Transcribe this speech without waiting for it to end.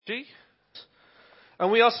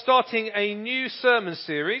And we are starting a new sermon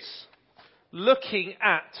series looking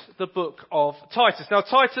at the book of Titus. Now,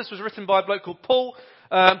 Titus was written by a bloke called Paul.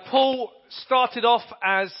 Paul started off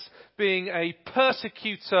as being a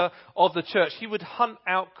persecutor of the church. He would hunt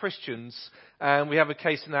out Christians, and we have a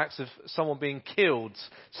case in Acts of someone being killed,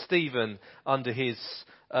 Stephen, under his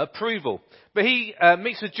approval. But he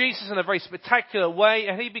meets with Jesus in a very spectacular way,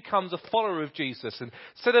 and he becomes a follower of Jesus. And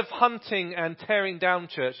instead of hunting and tearing down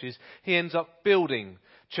churches, he ends up building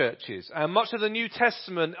churches. And much of the New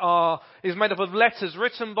Testament is made up of letters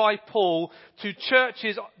written by Paul to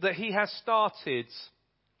churches that he has started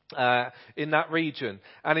in that region.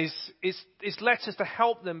 And it's letters to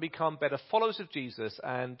help them become better followers of Jesus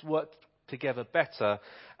and work together better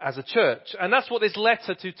as a church. And that's what this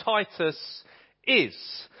letter to Titus is.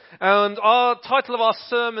 And our title of our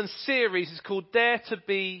sermon series is called Dare to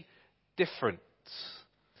be Different.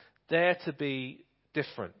 Dare to be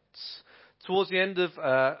Different. Towards the end of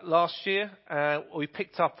last year, we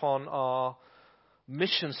picked up on our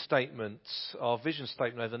mission statement, our vision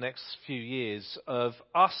statement over the next few years of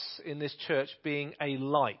us in this church being a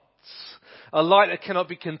light that cannot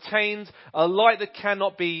be contained, a light that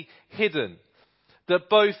cannot be hidden. That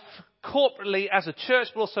both corporately as a church,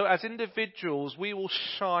 but also as individuals, we will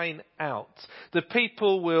shine out. The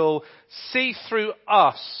people will see through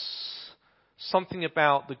us something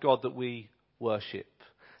about the God that we worship.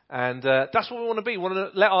 And that's what we want to be. We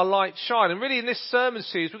want to let our light shine. And really in this sermon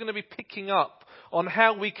series, we're going to be picking up on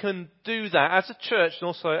how we can do that as a church and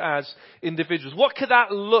also as individuals. What could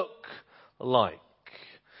that look like?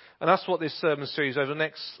 And that's what this sermon series over the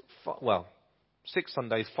next, 6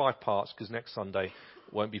 Sundays, 5 parts, because next Sunday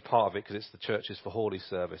won't be part of it because it's the Churches for Hawley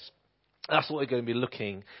service. That's what we're going to be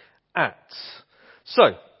looking at.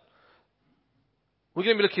 So, we're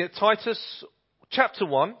going to be looking at Titus chapter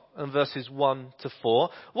 1 and verses 1 to 4.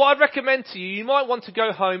 What I'd recommend to you, you might want to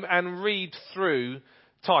go home and read through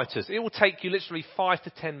Titus. It will take you literally 5 to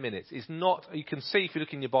 10 minutes. It's not, you can see if you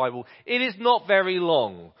look in your Bible, it is not very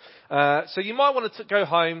long. So you might want to go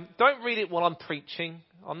home. Don't read it while I'm preaching.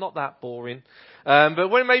 I'm not that boring. But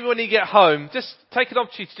maybe when you get home, just take an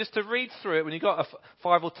opportunity just to read through it when you've got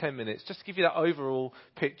 5 or 10 minutes, just to give you that overall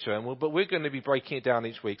picture. But we're going to be breaking it down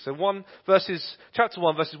each week. So chapter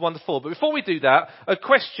 1, verses 1 to 4. But before we do that, a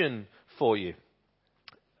question for you.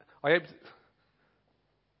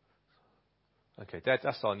 Okay, Dad,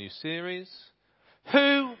 that's our new series.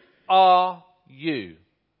 Who are you?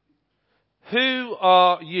 Who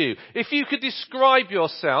are you? If you could describe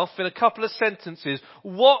yourself in a couple of sentences,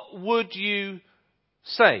 what would you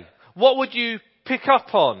say? What would you pick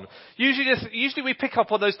up on? Usually we pick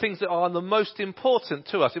up on those things that are the most important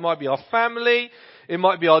to us. It might be our family, it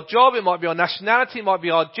might be our job, it might be our nationality, it might be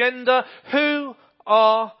our gender. Who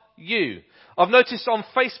are you? I've noticed on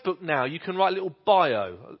Facebook now you can write a little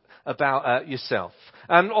bio about yourself.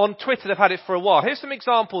 And on Twitter they've had it for a while. Here's some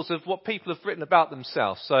examples of what people have written about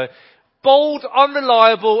themselves. So, bold,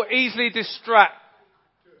 unreliable, easily distract.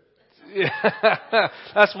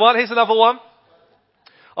 That's one. Here's another one.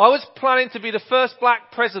 I was planning to be the first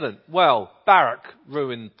black president. Well, Barack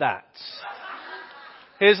ruined that.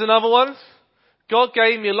 Here's another one. God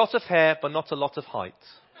gave me a lot of hair, but not a lot of height.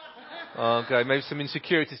 Okay, maybe some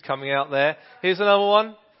insecurities coming out there. Here's another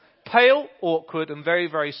one. Pale, awkward, and very,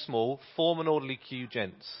 very small. Form an orderly queue,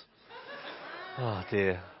 gents. Oh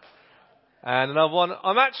dear. And another one.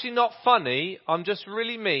 I'm actually not funny. I'm just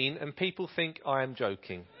really mean, and people think I am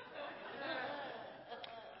joking.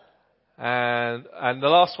 And the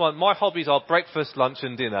last one. My hobbies are breakfast, lunch,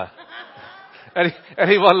 and dinner.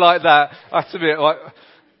 Anyone like that? I have to admit,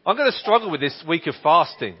 I'm going to struggle with this week of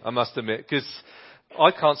fasting, I must admit, because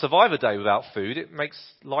I can't survive a day without food. It makes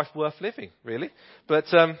life worth living, really. But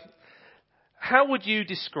how would you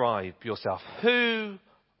describe yourself? Who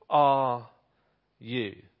are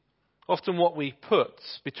you? Often what we put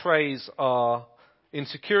betrays our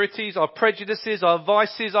insecurities, our prejudices, our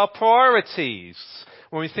vices, our priorities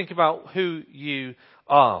when we think about who you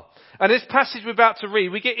are. And this passage we're about to read,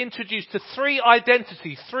 we get introduced to 3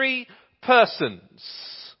 identities, 3 persons.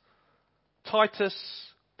 Titus,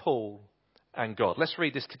 Paul, and God. Let's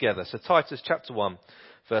read this together. So Titus chapter 1,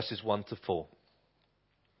 verses 1 to 4.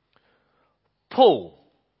 Paul,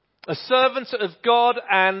 a servant of God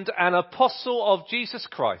and an apostle of Jesus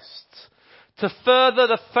Christ, to further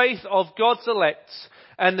the faith of God's elect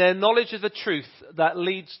and their knowledge of the truth that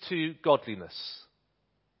leads to godliness,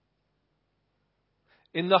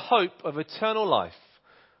 in the hope of eternal life,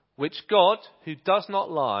 which God, who does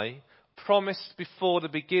not lie, promised before the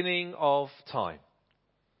beginning of time,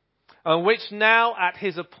 and which now at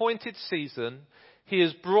his appointed season he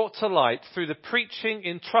has brought to light through the preaching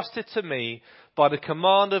entrusted to me by the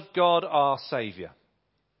command of God our Saviour.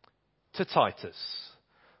 To Titus,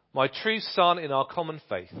 my true son in our common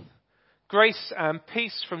faith, grace and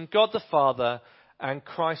peace from God the Father and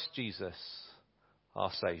Christ Jesus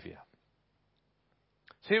our Saviour.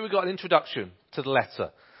 So here we've got an introduction to the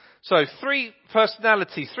letter. So three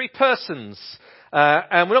personalities, three persons,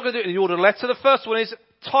 and we're not going to do it in the order of the letter. The first one is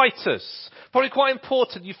Titus. Probably quite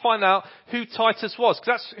important you find out who Titus was,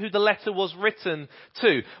 because that's who the letter was written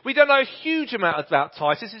to. We don't know a huge amount about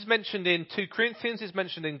Titus. He's mentioned in 2 Corinthians, he's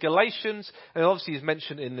mentioned in Galatians, and obviously he's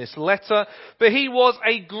mentioned in this letter. But he was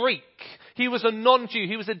a Greek. He was a non-Jew.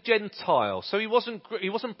 He was a Gentile. So he wasn't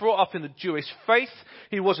brought up in the Jewish faith.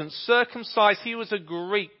 He wasn't circumcised. He was a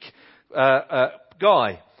Greek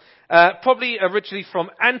guy. Probably originally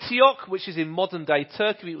from Antioch, which is in modern-day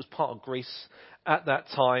Turkey. It was part of Greece at that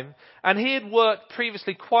time. And he had worked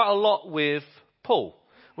previously quite a lot with Paul.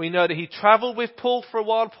 We know that he travelled with Paul for a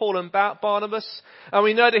while, Paul and Barnabas. And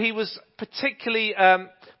we know that he was particularly,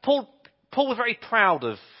 Paul was very proud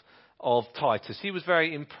of Titus. He was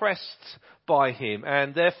very impressed by him,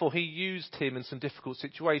 and therefore he used him in some difficult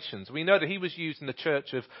situations. We know that he was used in the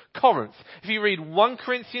church of Corinth. If you read 1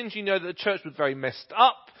 Corinthians, you know that the church was very messed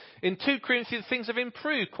up. In 2 Corinthians, things have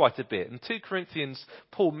improved quite a bit. In 2 Corinthians,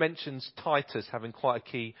 Paul mentions Titus having quite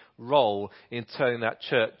a key role in turning that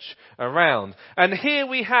church around. And here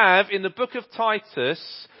we have, in the book of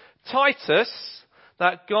Titus,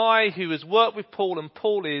 that guy who has worked with Paul, and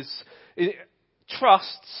Paul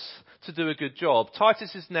trusts to do a good job.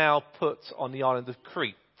 Titus is now put on the island of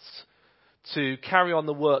Crete to carry on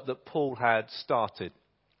the work that Paul had started.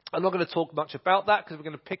 I'm not going to talk much about that because we're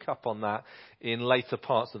going to pick up on that in later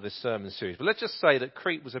parts of this sermon series. But let's just say that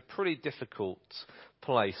Crete was a pretty difficult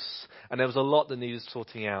place, and there was a lot that needed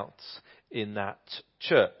sorting out in that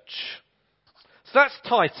church. So that's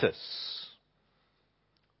Titus.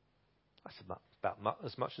 That's about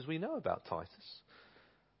as much as we know about Titus.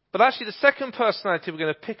 But actually the second personality we're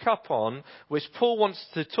going to pick up on, which Paul wants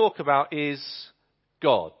to talk about, is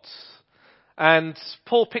God. And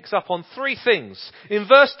Paul picks up on three things. In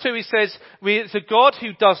verse 2 he says, it's a God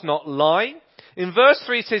who does not lie. In verse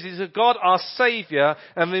 3 he says, he's a God our Saviour.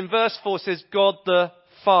 And in verse 4 it says, God the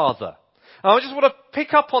Father. And I just want to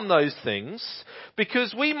pick up on those things,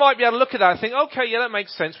 because we might be able to look at that and think, okay, yeah, that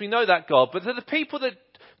makes sense. We know that God. But to the people that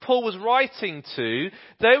Paul was writing to,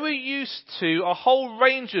 they were used to a whole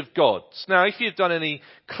range of gods. Now, if you've done any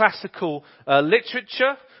classical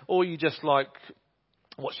literature, or you just like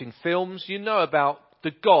watching films, you know about the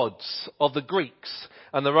gods of the Greeks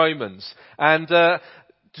and the Romans. And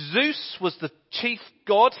Zeus was the chief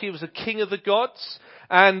god. He was a king of the gods.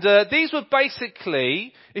 And these were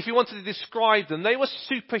basically, if you wanted to describe them, they were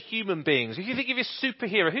superhuman beings. If you think of your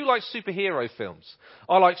superhero, who likes superhero films?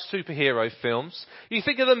 I like superhero films. You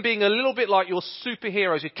think of them being a little bit like your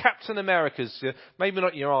superheroes, your Captain Americas, maybe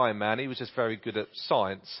not your Iron Man, he was just very good at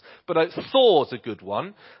science. But Thor's a good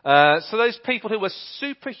one. So those people who were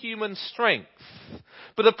superhuman strength.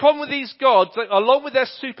 But the problem with these gods, along with their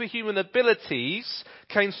superhuman abilities,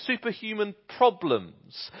 came superhuman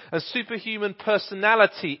problems and superhuman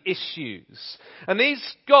personality issues. And these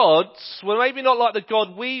gods were maybe not like the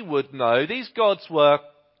God we would know. These gods were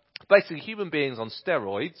basically human beings on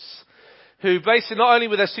steroids, who basically, not only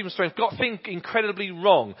with their super strength, got things incredibly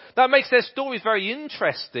wrong. That makes their stories very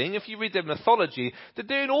interesting. If you read their mythology, they're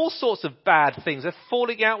doing all sorts of bad things. They're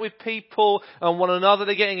falling out with people and one another.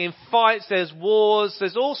 They're getting in fights. There's wars.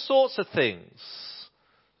 There's all sorts of things.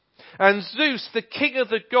 And Zeus, the king of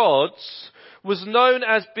the gods, was known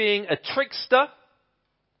as being a trickster.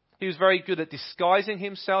 He was very good at disguising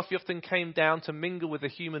himself. He often came down to mingle with the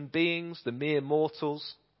human beings, the mere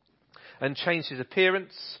mortals, and changed his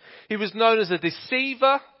appearance. He was known as a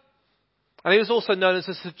deceiver, and he was also known as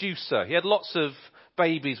a seducer. He had lots of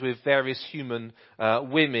babies with various human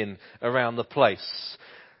women around the place.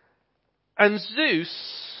 And Zeus,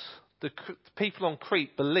 the people on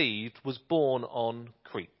Crete believed, was born on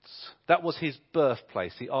Crete. That was his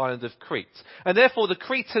birthplace, the island of Crete. And therefore the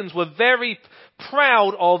Cretans were very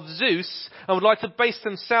proud of Zeus and would like to base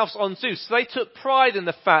themselves on Zeus. So they took pride in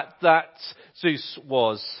the fact that Zeus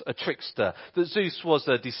was a trickster, that Zeus was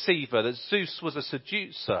a deceiver, that Zeus was a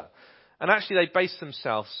seducer. And actually they based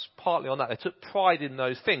themselves partly on that. They took pride in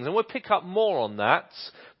those things. And we'll pick up more on that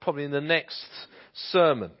probably in the next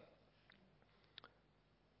sermon.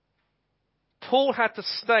 Paul had to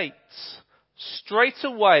state straight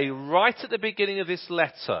away, right at the beginning of this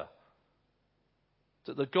letter,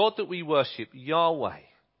 that the God that we worship, Yahweh,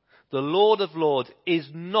 the Lord of Lords, is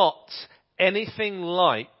not anything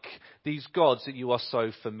like these gods that you are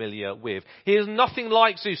so familiar with. He is nothing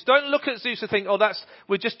like Zeus. Don't look at Zeus and think,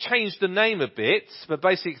 we just changed the name a bit, but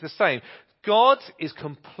basically it's the same. God is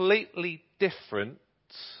completely different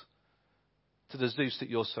to the Zeus that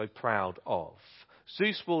you're so proud of.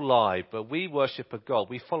 Zeus will lie, but we worship a God.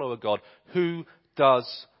 We follow a God who does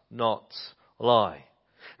not lie.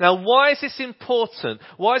 Now, why is this important?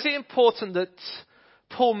 Why is it important that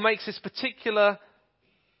Paul makes this particular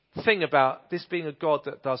thing about this being a God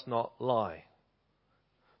that does not lie?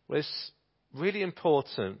 Well, it's really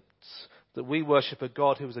important that we worship a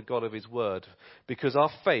God who is a God of his word, because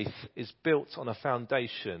our faith is built on a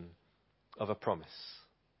foundation of a promise.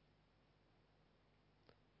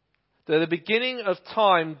 At the beginning of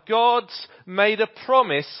time, God made a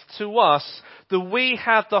promise to us that we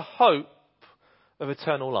have the hope of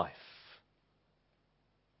eternal life.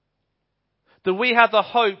 That we have the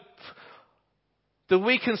hope that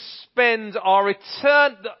we can spend our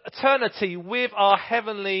eternity with our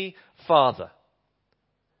Heavenly Father.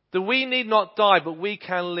 That we need not die, but we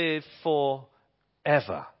can live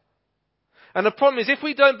forever. And the problem is, if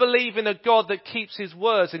we don't believe in a God that keeps his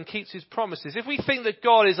words and keeps his promises, if we think that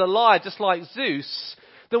God is a liar just like Zeus,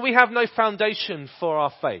 then we have no foundation for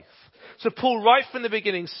our faith. So Paul, right from the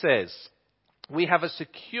beginning, says, we have a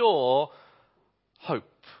secure hope.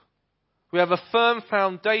 We have a firm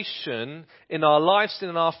foundation in our lives and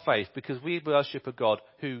in our faith because we worship a God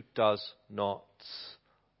who does not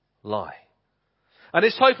lie. And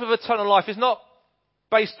this hope of eternal life is not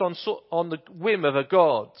based on the whim of a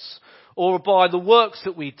God, or by the works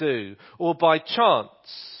that we do, or by chance.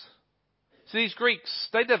 So these Greeks,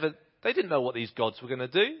 they didn't know what these gods were going to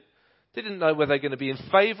do. They didn't know whether they were going to be in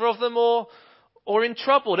favour of them or in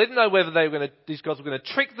trouble. They didn't know whether these gods were going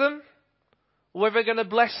to trick them, or whether they were going to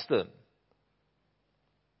bless them.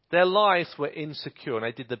 Their lives were insecure, and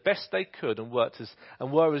they did the best they could and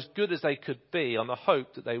were as good as they could be on the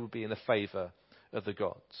hope that they would be in the favour of the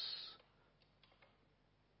gods.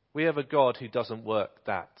 We have a God who doesn't work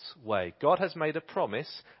that way. God has made a promise,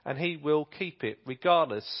 and he will keep it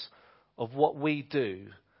regardless of what we do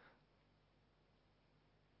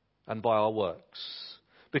and by our works.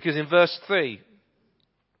 Because in verse 3,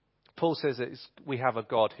 Paul says that we have a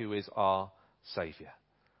God who is our Saviour.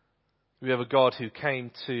 We have a God who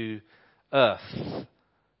came to earth.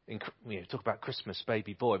 Talk about Christmas,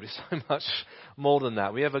 baby boy, but it's so much more than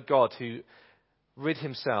that. We have a God who rid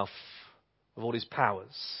himself of all his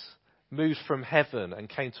powers, moved from heaven and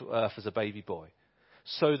came to earth as a baby boy,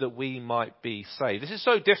 so that we might be saved. This is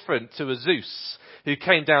so different to a Zeus who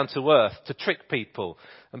came down to earth to trick people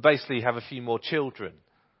and basically have a few more children.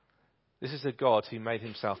 This is a God who made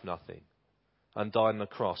himself nothing and died on the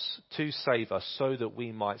cross to save us so that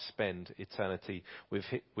we might spend eternity with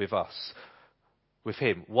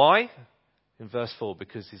him. Why? In verse 4,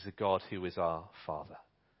 because he's a God who is our Father.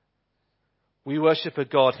 We worship a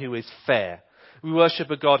God who is fair. We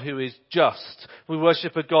worship a God who is just. We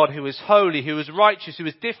worship a God who is holy, who is righteous, who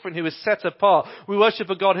is different, who is set apart. We worship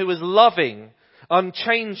a God who is loving,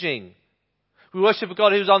 unchanging. We worship a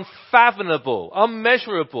God who is unfathomable,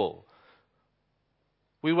 unmeasurable.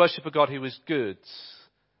 We worship a God who is good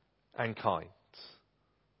and kind.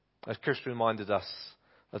 As Chris reminded us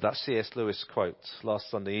of that C.S. Lewis quote last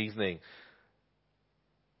Sunday evening,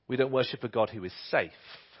 we don't worship a God who is safe,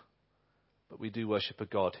 but we do worship a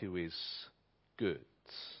God who is good.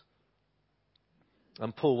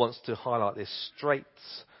 And Paul wants to highlight this straight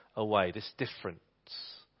away, this difference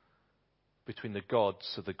between the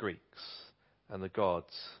gods of the Greeks and the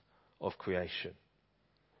gods of creation.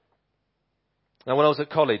 Now, when I was at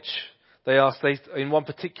college, they asked, in one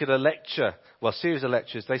particular lecture, series of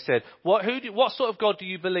lectures, they said, what sort of God do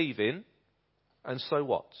you believe in, and so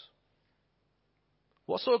what?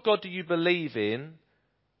 What sort of God do you believe in,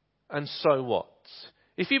 and so what?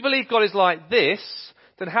 If you believe God is like this,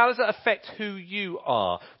 then how does that affect who you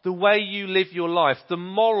are, the way you live your life, the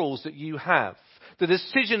morals that you have, the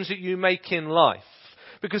decisions that you make in life?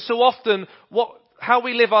 Because so often, how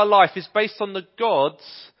we live our life is based on the gods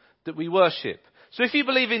that we worship. So if you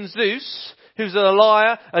believe in Zeus, who's a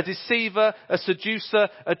liar, a deceiver, a seducer,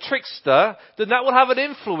 a trickster, then that will have an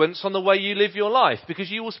influence on the way you live your life,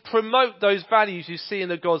 because you will promote those values you see in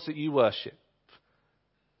the gods that you worship.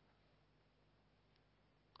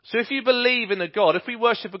 So if you believe in a God, if we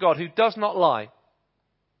worship a God who does not lie,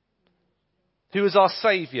 who is our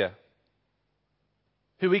Saviour,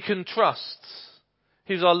 who we can trust,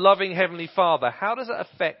 who's our loving Heavenly Father, how does that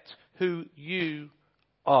affect who you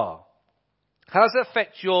are? How does it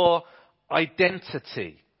affect your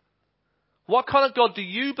identity? What kind of God do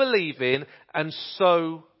you believe in, and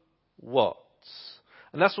so what?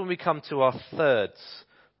 And that's when we come to our third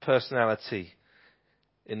personality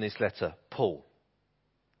in this letter, Paul.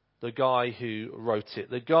 The guy who wrote it.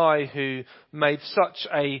 The guy who made such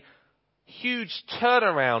a huge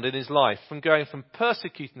turnaround in his life from going from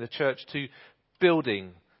persecuting the church to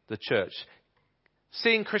building the church.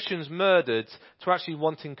 Seeing Christians murdered to actually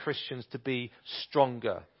wanting Christians to be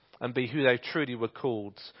stronger and be who they truly were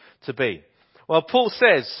called to be. Well, Paul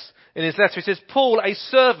says in his letter, he says, Paul, a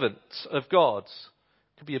servant of God,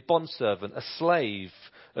 could be a bondservant, a slave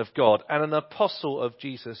of God, and an apostle of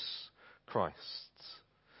Jesus Christ.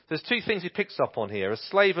 There's two things he picks up on here. A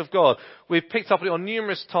slave of God. We've picked up on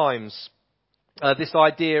numerous times this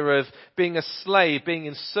idea of being a slave, being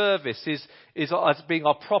in service, is as being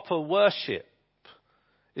our proper worship.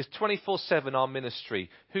 Is 24/7 our ministry,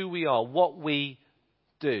 who we are, what we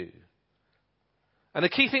do. And the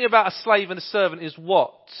key thing about a slave and a servant is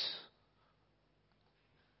what?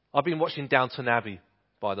 I've been watching Downton Abbey,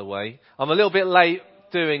 by the way. I'm a little bit late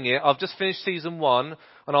doing it. I've just finished season 1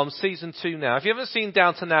 and I'm season 2 now. If you haven't seen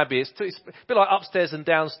Downton Abbey, it's a bit like upstairs and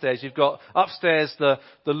downstairs. You've got upstairs the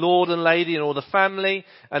lord and lady and all the family,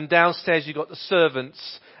 and downstairs you've got the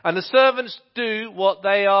servants. And the servants do what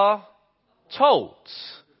they are told.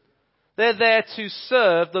 They're there to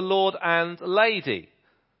serve the lord and lady.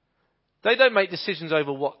 They don't make decisions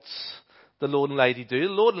over what the lord and lady do.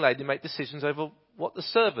 The lord and lady make decisions over what the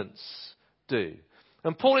servants do.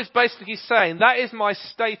 And Paul is basically saying, that is my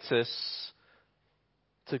status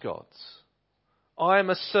to God. I am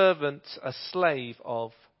a servant, a slave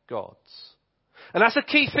of God. And that's a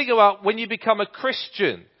key thing about when you become a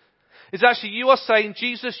Christian. Is actually you are saying,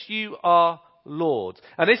 Jesus, you are Lord.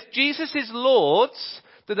 And if Jesus is Lord,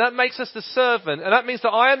 then that makes us the servant. And that means that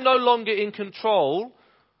I am no longer in control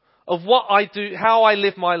of what I do, how I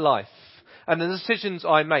live my life, and the decisions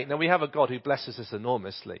I make. Now, we have a God who blesses us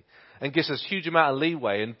enormously and gives us a huge amount of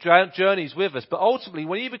leeway and journeys with us. But ultimately,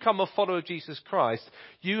 when you become a follower of Jesus Christ,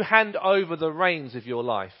 you hand over the reins of your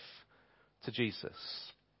life to Jesus.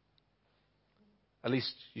 At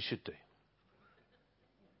least you should do.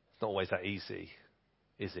 It's not always that easy,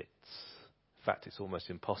 is it? In fact, it's almost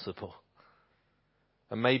impossible.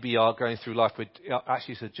 And maybe you are going through life with,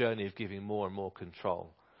 actually it's a journey of giving more and more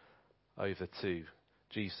control over to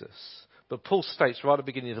Jesus. But Paul states right at the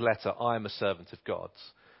beginning of the letter, I am a servant of God.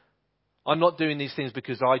 I'm not doing these things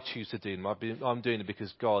because I choose to do them. I'm doing it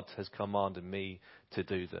because God has commanded me to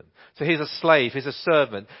do them. So he's a slave, he's a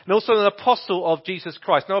servant, and also an apostle of Jesus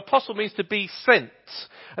Christ. Now, apostle means to be sent.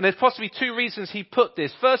 And there's possibly two reasons he put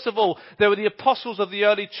this. First of all, there were the apostles of the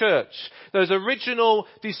early church, those original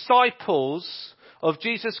disciples of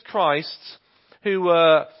Jesus Christ who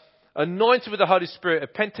were anointed with the Holy Spirit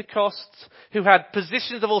at Pentecost, who had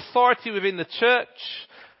positions of authority within the church,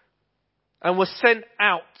 and were sent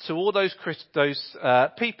out to all those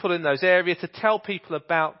people in those areas to tell people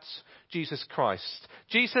about Jesus Christ.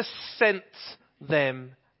 Jesus sent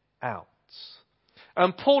them out.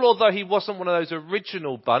 And Paul, although he wasn't one of those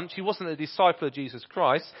original bunch, he wasn't a disciple of Jesus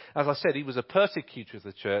Christ, as I said, he was a persecutor of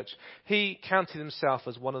the church, he counted himself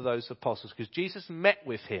as one of those apostles because Jesus met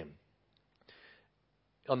with him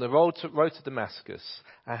on the road to Damascus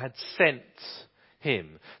and had sent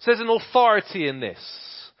him. So there's an authority in this.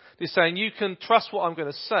 He's saying, you can trust what I'm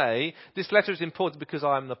going to say. This letter is important because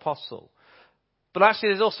I am an apostle. But actually,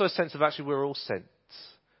 there's also a sense of actually we're all sent.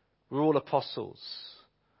 We're all apostles.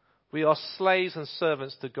 We are slaves and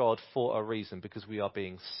servants to God for a reason, because we are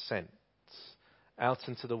being sent out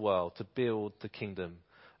into the world to build the kingdom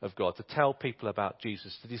of God, to tell people about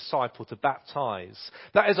Jesus, to disciple, to baptize.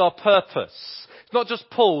 That is our purpose. It's not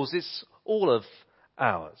just Paul's, it's all of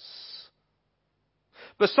ours.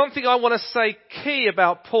 But something I want to say key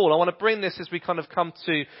about Paul, I want to bring this as we kind of come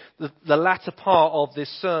to the latter part of this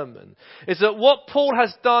sermon, is that what Paul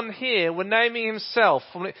has done here, when naming himself,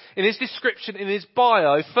 in his description, in his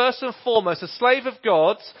bio, first and foremost, a slave of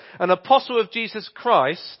God, an apostle of Jesus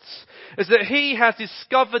Christ, is that he has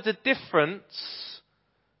discovered the difference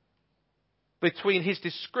between his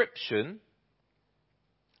description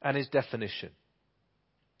and his definition.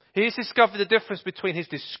 He has discovered the difference between his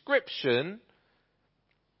description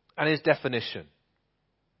and his definition.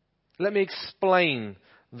 Let me explain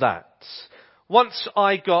that. Once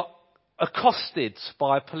I got accosted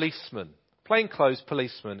by a policeman, plainclothes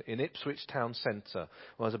policeman in Ipswich town centre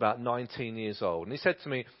when I was about 19 years old. And he said to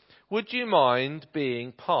me, would you mind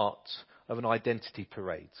being part of an identity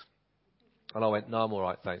parade? And I went, no, I'm all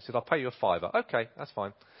right, thanks. He said, I'll pay you a £5. Okay, that's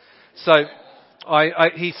fine. So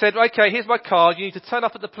he said, okay, here's my card. You need to turn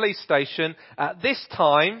up at the police station at this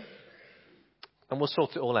time, and we'll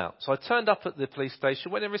sort it all out. So I turned up at the police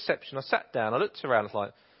station, went in reception, I sat down, I looked around, I was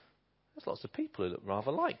like, there's lots of people who look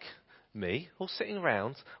rather like me, all sitting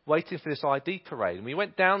around waiting for this ID parade. And we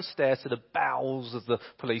went downstairs to the bowels of the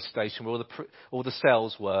police station where all the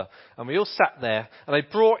cells were. And we all sat there, and they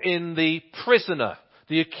brought in the prisoner,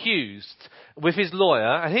 the accused, with his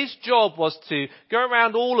lawyer. And his job was to go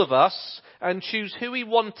around all of us and choose who he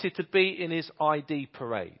wanted to be in his ID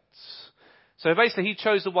parades. So basically he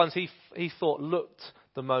chose the ones he thought looked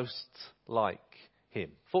the most like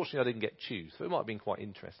him. Fortunately, I didn't get choose, so it might have been quite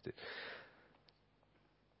interesting.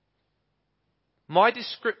 My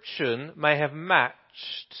description may have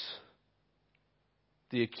matched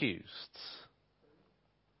the accused,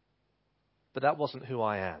 but that wasn't who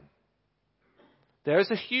I am. There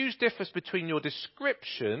is a huge difference between your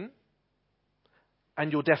description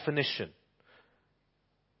and your definition.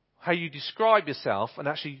 How you describe yourself and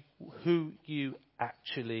actually who you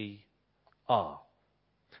actually are.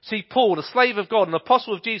 See, Paul, the slave of God, an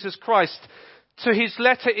apostle of Jesus Christ, to his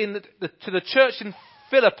letter to the church in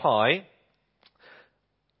Philippi,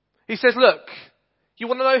 he says, look, you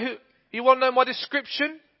want to know my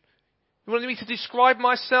description? You want me to describe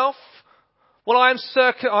myself? Well, I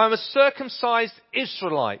am a circumcised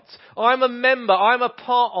Israelite. I'm a member. I'm a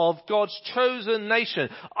part of God's chosen nation.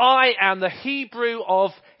 I am the Hebrew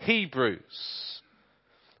of Hebrews.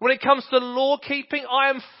 When it comes to law keeping, I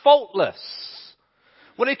am faultless.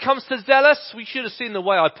 When it comes to zealous, we should have seen the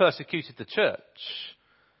way I persecuted the church.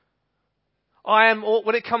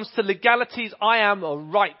 When it comes to legalities, I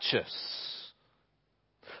am righteous.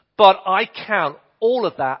 But I count all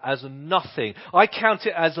of that as nothing. I count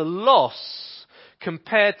it as a loss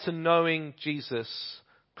compared to knowing Jesus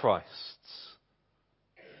Christ.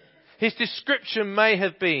 His description may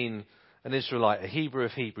have been an Israelite, a Hebrew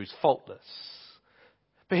of Hebrews, faultless.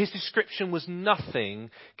 But his description was nothing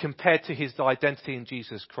compared to his identity in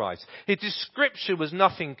Jesus Christ. His description was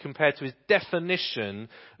nothing compared to his definition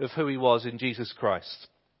of who he was in Jesus Christ.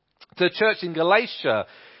 To the church in Galatia,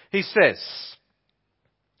 he says,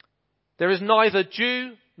 there is neither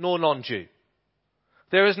Jew nor non-Jew.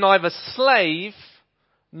 There is neither slave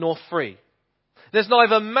nor free. There's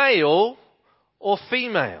neither male or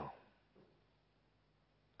female.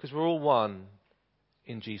 Because we're all one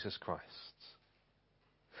in Jesus Christ.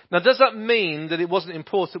 Now, does that mean that it wasn't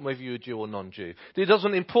important whether you were Jew or non-Jew? That it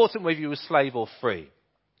wasn't important whether you were slave or free?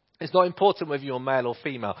 It's not important whether you're male or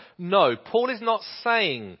female. No, Paul is not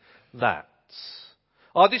saying that.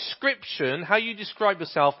 Our description, how you describe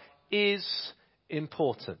yourself, is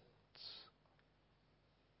important.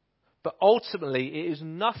 But ultimately, it is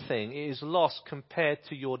nothing, it is lost compared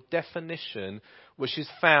to your definition, which is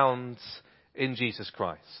found in Jesus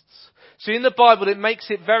Christ. See, in the Bible, it makes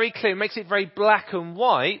it very clear, it makes it very black and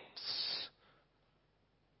white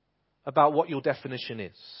about what your definition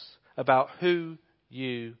is, about who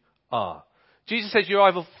you are. Jesus says you're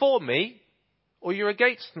either for me or you're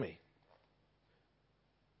against me.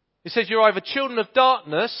 He says you're either children of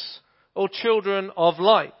darkness or children of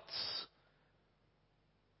light.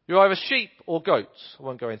 You're either sheep or goats. I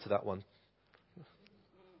won't go into that one.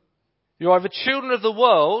 You're either children of the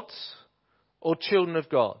world or children of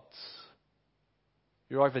God.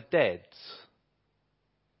 You're either dead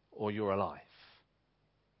or you're alive.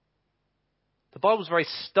 The Bible's very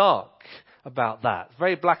stark about that.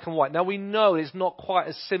 Very black and white. Now we know it's not quite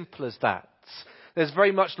as simple as that. There's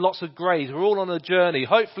very much lots of greys. We're all on a journey,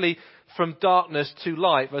 hopefully from darkness to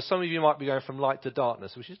light. But some of you might be going from light to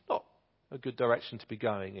darkness, which is not a good direction to be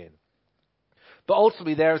going in. But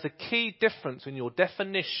ultimately there is a key difference in your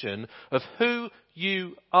definition of who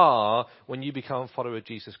you are when you become a follower of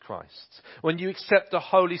Jesus Christ. When you accept the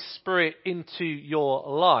Holy Spirit into your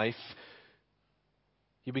life,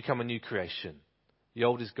 you become a new creation. The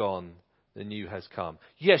old is gone, the new has come.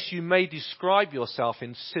 Yes, you may describe yourself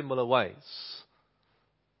in similar ways.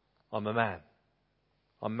 I'm a man.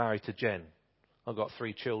 I'm married to Jen. I've got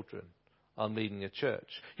 3 children. I'm leading a church.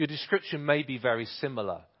 Your description may be very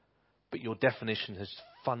similar, but your definition has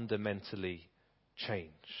fundamentally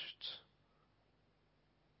changed.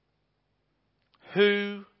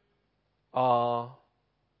 Who are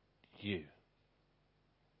you?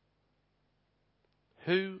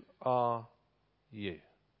 Who are you?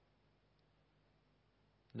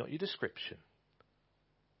 Not your description,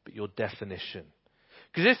 but your definition.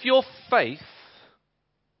 Because if your faith,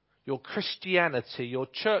 your Christianity, your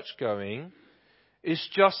church going is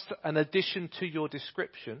just an addition to your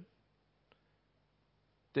description,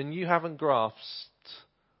 then you haven't grasped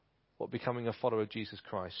what becoming a follower of Jesus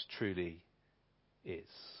Christ truly is.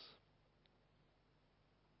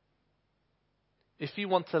 If you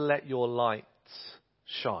want to let your light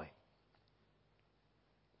shine,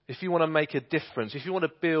 if you want to make a difference, if you want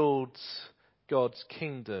to build God's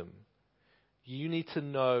kingdom, you need to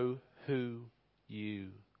know who you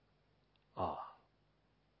are.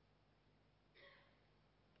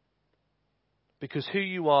 Because who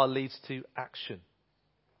you are leads to action.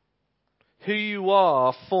 Who you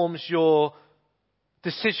are forms your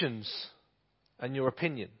decisions and your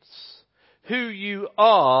opinions. Who you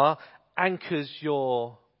are anchors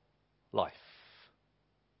your life.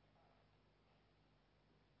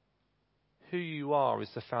 Who you are is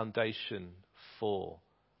the foundation for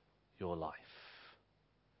your life.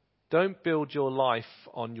 Don't build your life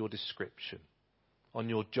on your description, on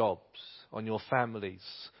your jobs, on your families,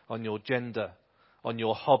 on your gender, on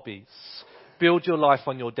your hobbies. Build your life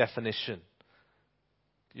on your definition.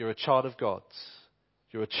 You're a child of God.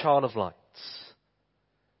 You're a child of light.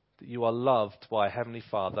 That you are loved by a Heavenly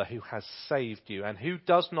Father who has saved you and who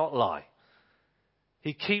does not lie.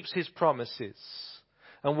 He keeps his promises.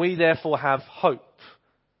 And we therefore have hope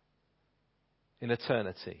in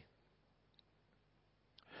eternity.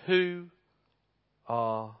 Who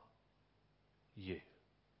are you?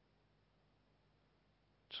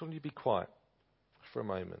 Just want you to be quiet for a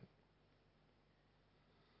moment.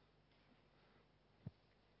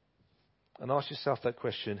 And ask yourself that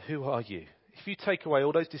question, who are you? If you take away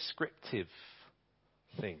all those descriptive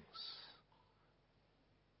things,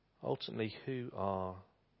 ultimately, who are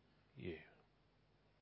you?